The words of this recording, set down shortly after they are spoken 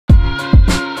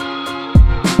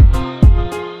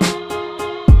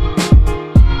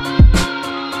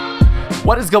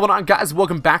What is going on, guys?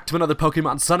 Welcome back to another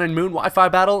Pokemon Sun and Moon Wi-Fi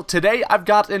battle. Today I've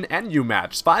got an NU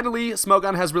match. Finally,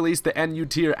 Smogon has released the NU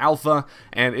tier alpha,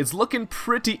 and it's looking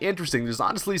pretty interesting. There's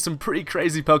honestly some pretty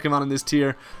crazy Pokemon in this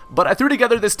tier, but I threw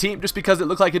together this team just because it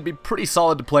looked like it'd be pretty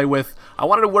solid to play with. I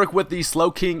wanted to work with the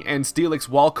Slowking and Steelix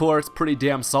Wall Core. It's pretty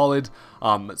damn solid.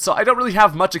 So I don't really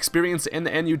have much experience in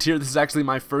the NU tier. This is actually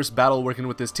my first battle working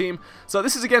with this team. So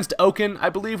this is against Oaken. I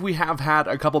believe we have had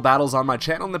a couple battles on my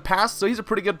channel in the past, so he's a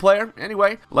pretty good player.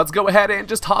 Anyway, let's go ahead and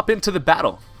just hop into the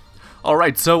battle.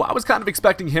 Alright, so I was kind of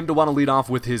expecting him to want to lead off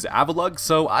with his Avalugg,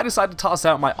 so I decided to toss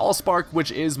out my Allspark,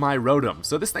 which is my Rotom.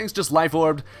 So this thing's just Life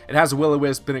Orbed, it has a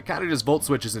Will-O-Wisp, and it kind of just Volt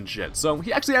Switches and shit. So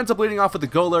he actually ends up leading off with the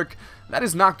Golurk. That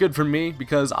is not good for me,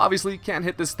 because obviously can't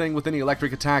hit this thing with any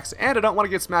electric attacks, and I don't want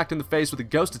to get smacked in the face with a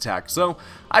Ghost attack. So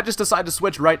I just decided to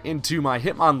switch right into my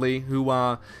Hitmonlee, who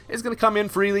is going to come in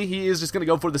freely. He is just going to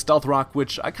go for the Stealth Rock,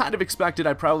 which I kind of expected.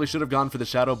 I probably should have gone for the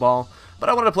Shadow Ball, but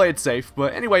I wanted to play it safe.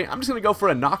 But anyway, I'm just going to go for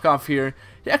a knockoff here.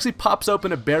 He actually pops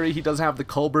open a berry. He does have the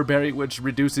Colbur berry, which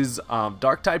reduces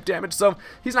dark type damage, so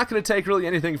he's not going to take really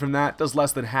anything from that. Does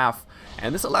less than half,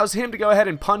 and this allows him to go ahead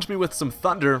and punch me with some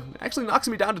Thunder. It actually knocks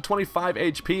me down to 25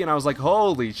 HP, and I was like,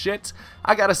 holy shit,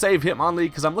 I gotta save Hitmonlee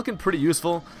because I'm looking pretty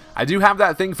useful. I do have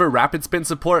that thing for Rapid Spin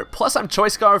support, plus I'm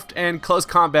Choice Scarfed, and Close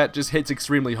Combat just hits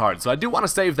extremely hard, so I do want to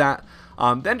save that.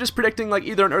 Then just predicting like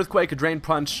either an Earthquake, a Drain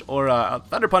Punch, or a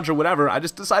Thunder Punch or whatever, I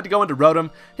just decided to go into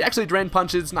Rotom. He actually Drain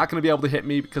Punches, not going to be able to hit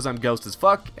me because I'm Ghost as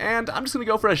fuck, and I'm just going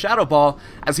to go for a Shadow Ball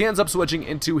as he ends up switching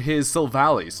into his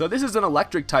Silvally. So this is an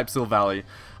electric type Silvally.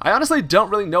 I honestly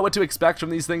don't really know what to expect from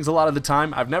these things a lot of the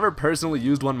time. I've never personally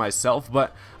used one myself,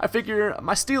 but I figure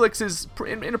my Steelix is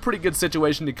in a pretty good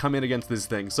situation to come in against this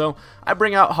thing. So I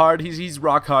bring out hard. He's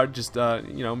rock hard, just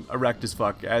you know, erect as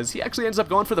fuck, as he actually ends up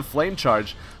going for the Flame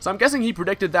Charge. So I'm guessing he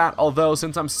predicted that, although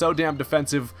since I'm so damn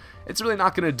defensive, it's really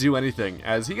not going to do anything,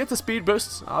 as he gets a speed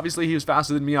boost. Obviously he was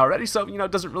faster than me already, so you know,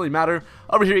 it doesn't really matter.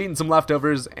 Over here eating some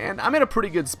leftovers, and I'm in a pretty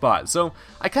good spot, so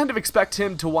I kind of expect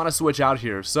him to want to switch out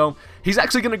here. So he's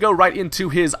actually going to go right into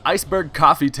his Iceberg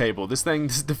Coffee Table. This thing,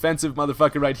 this defensive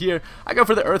motherfucker right here. I go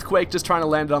for the Earthquake, just trying to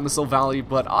land it on the Silvally,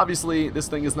 but obviously this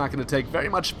thing is not going to take very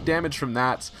much damage from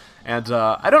that. And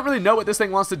I don't really know what this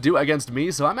thing wants to do against me,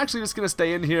 so I'm actually just going to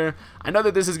stay in here. I know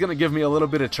that this is going to give me a little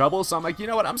bit of trouble, so I'm like, you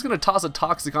know what, I'm just going to toss a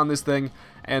Toxic on this thing,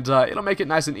 and it'll make it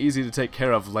nice and easy to take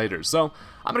care of later. So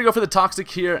I'm going to go for the Toxic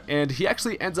here, and he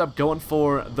actually ends up going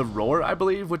for the Roar, I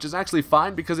believe, which is actually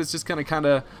fine because it's just going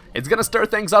to it's going to stir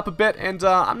things up a bit, and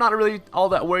I'm not really all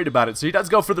that worried about it. So he does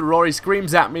go for the Roar, he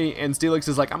screams at me, and Steelix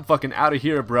is like, I'm fucking out of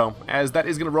here, bro, as that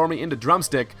is going to roar me into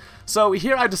Drumstick. So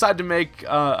here I decided to make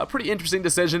a pretty interesting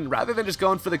decision. Rather than just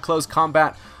going for the Close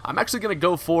Combat, I'm actually going to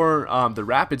go for the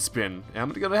Rapid Spin. And I'm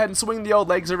going to go ahead and swing the old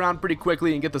legs around pretty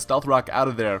quickly and get the Stealth Rock out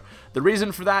of there. The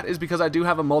reason for that is because I do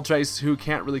have a Moltres who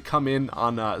can't really come in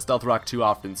on Stealth Rock too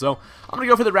often. So I'm going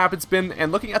to go for the Rapid Spin,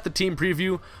 and looking at the team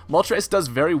preview, Moltres does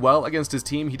very well against his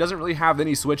team. He doesn't really have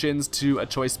any switch-ins to a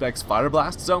Choice Specs Fire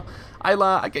Blast, so I'm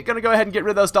going to go ahead and get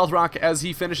rid of those Stealth Rock as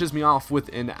he finishes me off with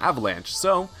an Avalanche.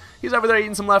 So he's over there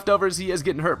eating some leftovers. He is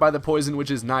getting hurt by the poison,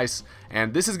 which is nice,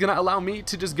 and this is going to allow me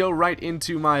to just go right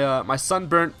into my my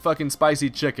sunburnt fucking spicy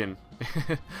chicken.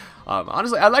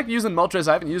 Honestly, I like using Moltres.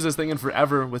 I haven't used this thing in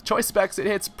forever. With Choice Specs, it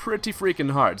hits pretty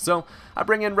freaking hard. So I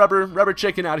bring in Rubber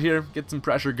Chicken out here, get some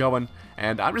pressure going,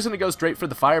 and I'm just going to go straight for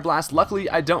the Fire Blast. Luckily,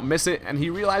 I don't miss it, and he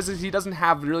realizes he doesn't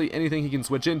have really anything he can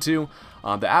switch into.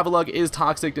 The Avalugg is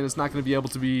toxic, and it's not going to be able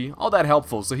to be all that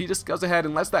helpful, so he just goes ahead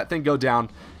and lets that thing go down.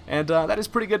 And that is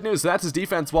pretty good news. So that's his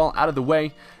defense wall out of the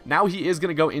way. Now he is going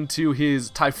to go into his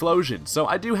Typhlosion. So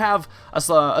I do have a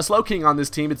Slowking on this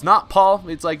team. It's not Paul.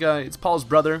 It's like it's Paul's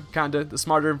brother, kinda the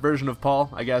smarter version of Paul,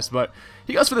 I guess. But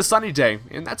he goes for the Sunny Day,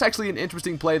 and that's actually an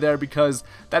interesting play there because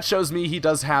that shows me he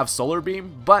does have Solar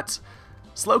Beam, but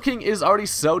Slowking is already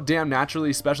so damn naturally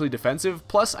especially defensive,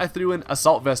 plus I threw an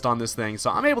Assault Vest on this thing, so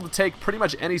I'm able to take pretty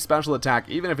much any special attack,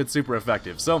 even if it's super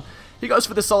effective. So he goes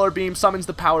for the Solar Beam, summons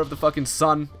the power of the fucking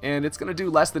sun, and it's going to do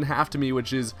less than half to me,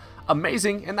 which is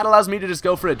amazing, and that allows me to just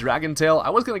go for a Dragon Tail. I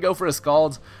was going to go for a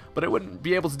Scald, but it wouldn't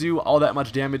be able to do all that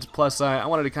much damage, plus I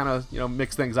wanted to kind of, you know,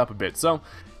 mix things up a bit. So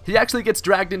he actually gets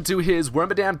dragged into his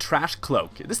Wormadam Trash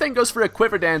Cloak. This thing goes for a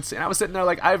Quiver Dance, and I was sitting there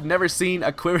like, I've never seen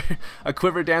a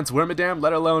Quiver Dance Wormadam,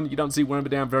 let alone you don't see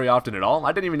Wormadam very often at all.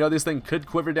 I didn't even know this thing could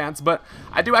Quiver Dance, but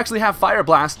I do actually have Fire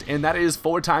Blast, and that is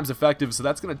 4 times effective, so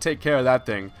that's going to take care of that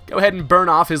thing. Go ahead and burn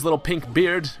off his little pink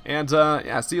beard, and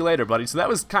yeah, see you later, buddy. So that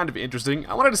was kind of interesting.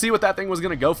 I wanted to see what that thing was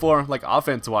going to go for, like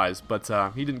offense-wise, but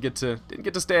he didn't get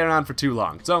to stay around for too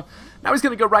long. So now he's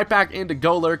going to go right back into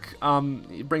Golurk.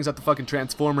 He brings out the fucking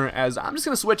Transform. transformer, as I'm just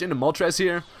going to switch into Moltres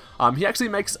here. He actually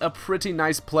makes a pretty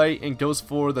nice play and goes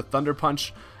for the Thunder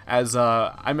Punch, as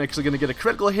I'm actually going to get a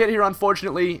critical hit here,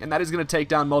 unfortunately, and that is going to take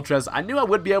down Moltres. I knew I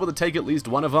would be able to take at least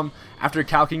one of them. After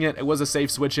calcing it, it was a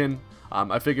safe switch in.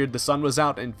 I figured the sun was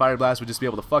out and Fire Blast would just be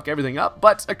able to fuck everything up,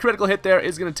 but a critical hit there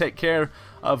is going to take care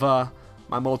of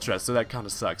my Moltres, so that kind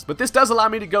of sucks. But this does allow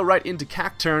me to go right into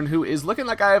Cacturne, who is looking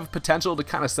like I have potential to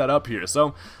kind of set up here.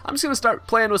 So I'm just going to start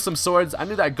playing with some swords. I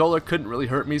knew that Golurk couldn't really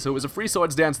hurt me, so it was a free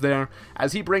swords dance there,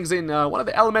 as he brings in one of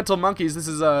the elemental monkeys. This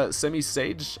is a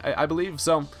Semi-Sage, I believe,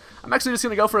 so I'm actually just going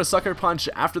to go for a Sucker Punch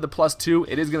after the +2.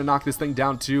 It is going to knock this thing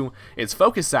down to its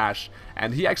Focus Sash,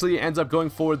 and he actually ends up going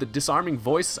for the Disarming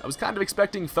Voice. I was kind of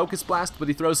expecting Focus Blast, but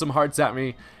he throws some hearts at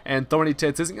me, and Thorny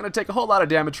Tits isn't going to take a whole lot of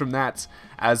damage from that,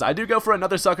 as I do go for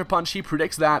another Sucker Punch. He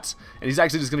predicts that, and he's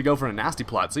actually just going to go for a Nasty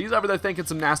Plot. So he's over there thinking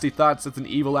some nasty thoughts. It's an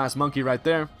evil-ass monkey right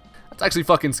there. That's actually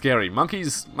fucking scary.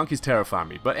 Monkeys terrify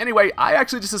me. But anyway, I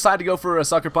actually just decided to go for a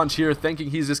Sucker Punch here, thinking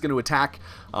he's just going to attack.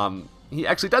 He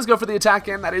actually does go for the attack,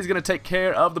 and that is going to take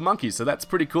care of the monkey, so that's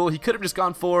pretty cool. He could have just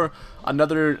gone for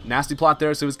another Nasty Plot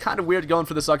there, so it was kind of weird going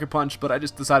for the Sucker Punch, but I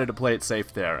just decided to play it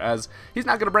safe there, as he's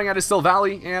not going to bring out his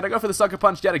Silvally, and I go for the Sucker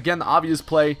Punch yet again, the obvious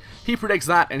play. He predicts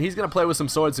that, and he's going to play with some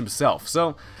swords himself,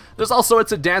 so there's all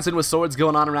sorts of dancing with swords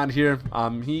going on around here.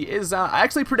 I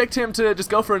actually predict him to just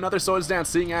go for another swords dance,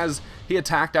 seeing as he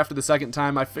attacked after the second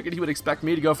time. I figured he would expect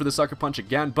me to go for the Sucker Punch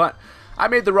again, but I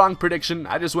made the wrong prediction.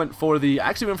 I just went for the,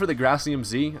 Gracium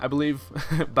Z, I believe.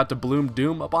 About to bloom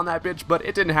doom up on that bitch, but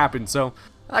it didn't happen, so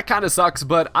that kind of sucks.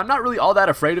 But I'm not really all that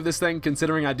afraid of this thing,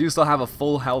 considering I do still have a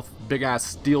full health, big-ass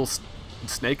steel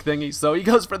snake thingy. So he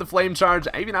goes for the Flame Charge.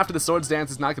 Even after the Swords Dance,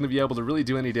 is not going to be able to really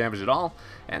do any damage at all,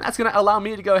 and that's going to allow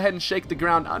me to go ahead and shake the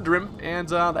ground under him, and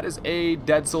that is a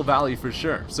dead Silvally for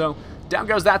sure. So down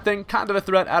goes that thing, kind of a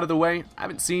threat out of the way. I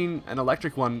haven't seen an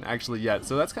electric one actually yet,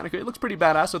 so that's kind of cool. It looks pretty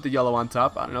badass with the yellow on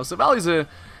top. I don't know, Silvally's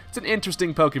it's an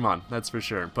interesting Pokemon, that's for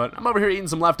sure. But I'm over here eating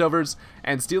some leftovers,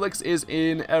 and Steelix is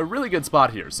in a really good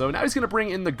spot here. So now he's going to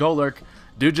bring in the Golurk.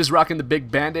 Dude just rocking the big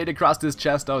band-aid across his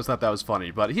chest. I always thought that was funny.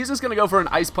 But he's just going to go for an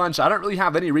Ice Punch. I don't really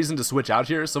have any reason to switch out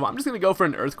here, so I'm just going to go for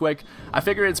an Earthquake. I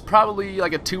figure it's probably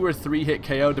like a 2 or 3 hit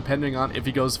KO, depending on if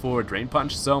he goes for a Drain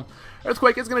Punch. So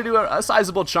Earthquake is going to do a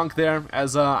sizable chunk there,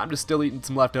 as I'm just still eating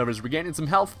some leftovers, regaining some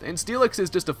health, and Steelix is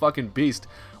just a fucking beast.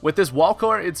 With this wall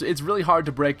core, it's really hard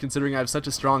to break, considering I have such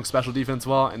a strong special defense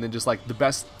wall, and then just like the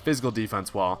best physical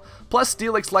defense wall. Plus,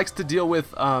 Steelix likes to deal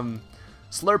with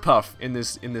Slurpuff in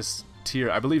this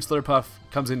tier. I believe Slurpuff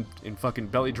comes in fucking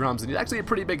belly drums, and he's actually a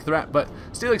pretty big threat, but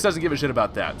Steelix doesn't give a shit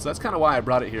about that, so that's kind of why I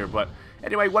brought it here. But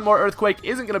anyway, one more Earthquake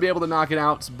isn't going to be able to knock it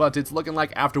out, but it's looking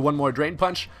like after one more Drain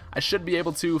Punch, I should be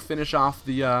able to finish off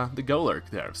the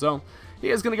Golurk there. So he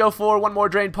is going to go for one more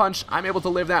Drain Punch. I'm able to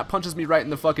live that. Punches me right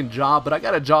in the fucking jaw, but I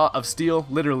got a jaw of steel,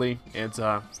 literally, and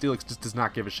Steelix just does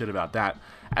not give a shit about that.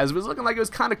 As it was looking like it was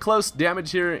kind of close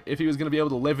damage here if he was going to be able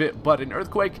to live it, but an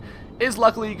Earthquake is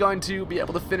luckily going to be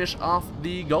able to finish off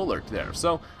the Golurk there.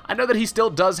 So I know that he still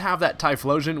does have that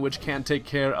Typhlosion, which can take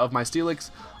care of my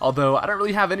Steelix, although I don't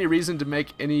really have any reason to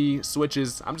make any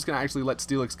switches. I'm just going to actually let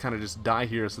Steelix kind of just die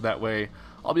here, so that way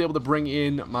I'll be able to bring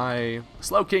in my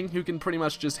Slowking, who can pretty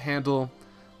much just handle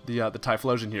the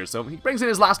Typhlosion here. So he brings in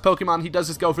his last Pokemon. He does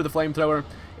just go for the Flamethrower.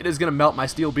 It is going to melt my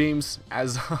Steel Beams,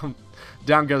 as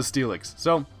down goes Steelix.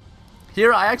 So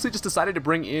here I actually just decided to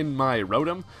bring in my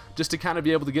Rotom, just to kind of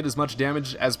be able to get as much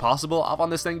damage as possible off on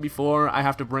this thing before I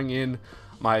have to bring in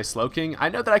my Slowking. I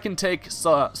know that I can take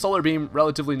Solar Beam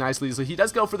relatively nicely, so he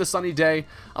does go for the Sunny Day,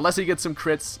 unless he gets some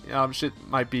crits. Shit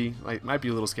might be a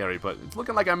little scary, but it's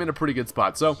looking like I'm in a pretty good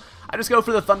spot. So I just go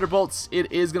for the Thunderbolts.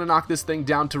 It is going to knock this thing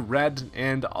down to red,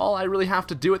 and all I really have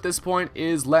to do at this point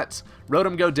is let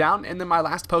Rotom go down, and then my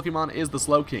last Pokemon is the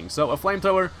Slowking. So a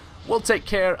Flamethrower will take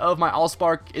care of my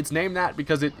Allspark. It's named that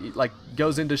because it like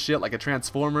goes into shit like a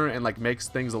transformer and like makes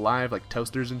things alive, like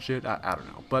toasters and shit. I don't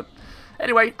know, but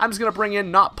anyway, I'm just going to bring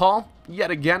in Not Paul yet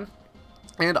again,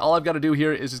 and all I've got to do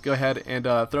here is just go ahead and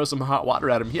throw some hot water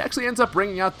at him. He actually ends up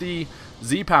bringing out the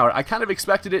Z-Power. I kind of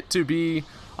expected it to be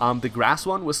the grass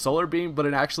one with Solar Beam, but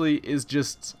it actually is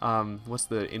just, what's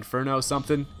the Inferno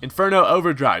something? Inferno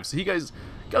Overdrive. So he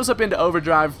goes up into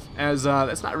Overdrive, as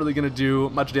that's not really going to do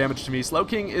much damage to me.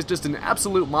 Slowking is just an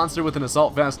absolute monster with an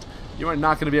Assault Vest. You are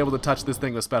not going to be able to touch this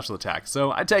thing with special attack.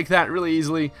 So I take that really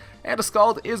easily, and a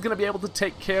Scald is going to be able to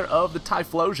take care of the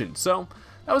Typhlosion. So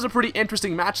that was a pretty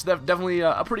interesting match. Definitely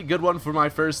a pretty good one for my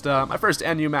first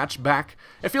NU match back.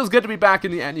 It feels good to be back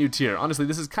in the NU tier. Honestly,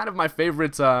 this is kind of my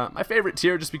favorite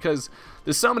tier, just because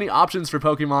there's so many options for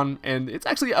Pokemon, and it's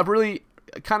actually a really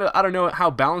kind of, I don't know how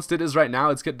balanced it is right now.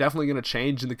 It's definitely going to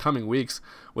change in the coming weeks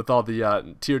with all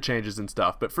the tier changes and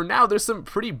stuff. But for now, there's some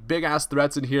pretty big-ass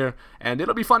threats in here, and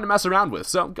it'll be fun to mess around with.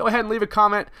 So go ahead and leave a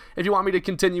comment if you want me to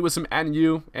continue with some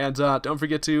NU, and don't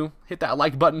forget to hit that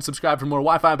like button, subscribe for more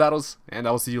Wi-Fi battles, and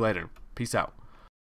I will see you later. Peace out.